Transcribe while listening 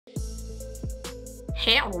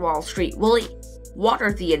Hey Wall Street Willie, what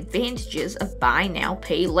are the advantages of buy now,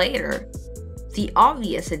 pay later? The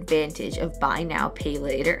obvious advantage of buy now, pay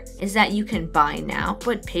later is that you can buy now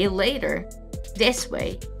but pay later. This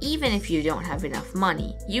way, even if you don't have enough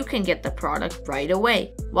money, you can get the product right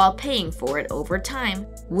away while paying for it over time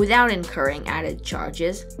without incurring added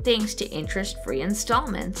charges thanks to interest-free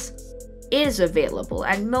installments. It is available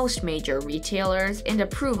at most major retailers and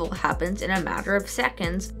approval happens in a matter of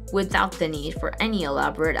seconds without the need for any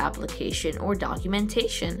elaborate application or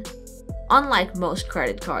documentation. Unlike most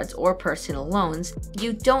credit cards or personal loans,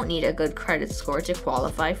 you don't need a good credit score to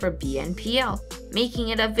qualify for BNPL, making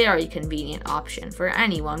it a very convenient option for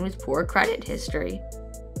anyone with poor credit history.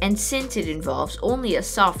 And since it involves only a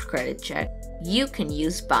soft credit check, you can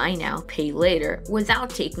use buy now, pay later without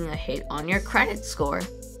taking a hit on your credit score.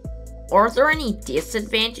 Are there any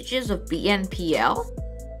disadvantages of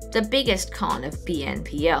BNPL? The biggest con of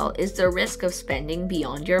BNPL is the risk of spending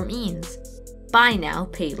beyond your means. Buy now,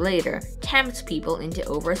 pay later tempts people into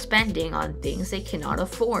overspending on things they cannot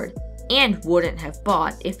afford and wouldn't have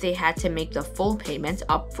bought if they had to make the full payment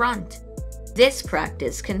up front. This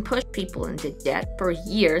practice can push people into debt for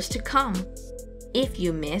years to come. If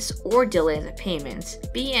you miss or delay the payments,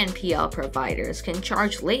 BNPL providers can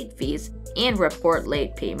charge late fees and report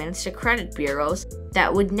late payments to credit bureaus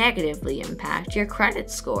that would negatively impact your credit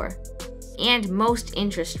score. And most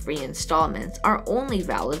interest-free installments are only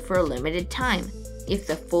valid for a limited time. If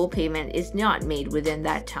the full payment is not made within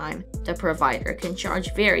that time, the provider can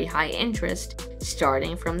charge very high interest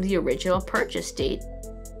starting from the original purchase date.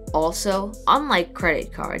 Also, unlike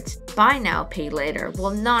credit cards, buy now, pay later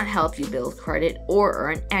will not help you build credit or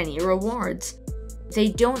earn any rewards. They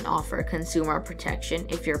don't offer consumer protection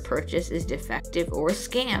if your purchase is defective or a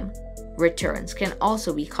scam. Returns can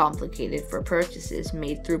also be complicated for purchases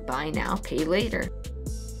made through buy now, pay later.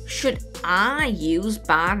 Should I use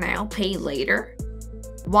buy now, pay later?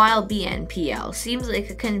 While BNPL seems like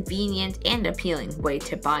a convenient and appealing way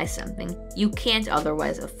to buy something you can't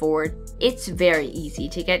otherwise afford, it's very easy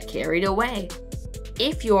to get carried away.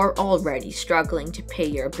 If you're already struggling to pay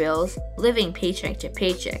your bills, living paycheck to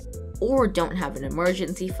paycheck, or don't have an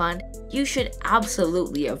emergency fund, you should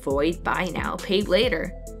absolutely avoid buy now, pay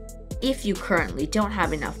later. If you currently don't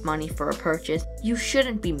have enough money for a purchase, you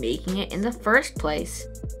shouldn't be making it in the first place.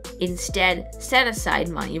 Instead, set aside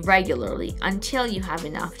money regularly until you have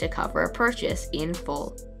enough to cover a purchase in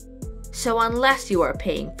full. So unless you are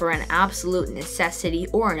paying for an absolute necessity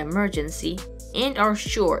or an emergency, and are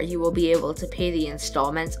sure you will be able to pay the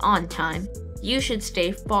installments on time, you should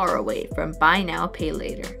stay far away from buy now, pay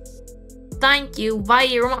later. Thank you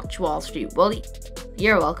very much, Wall Street Willie.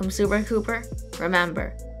 You're welcome, Super Cooper.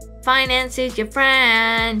 Remember, finance is your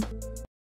friend.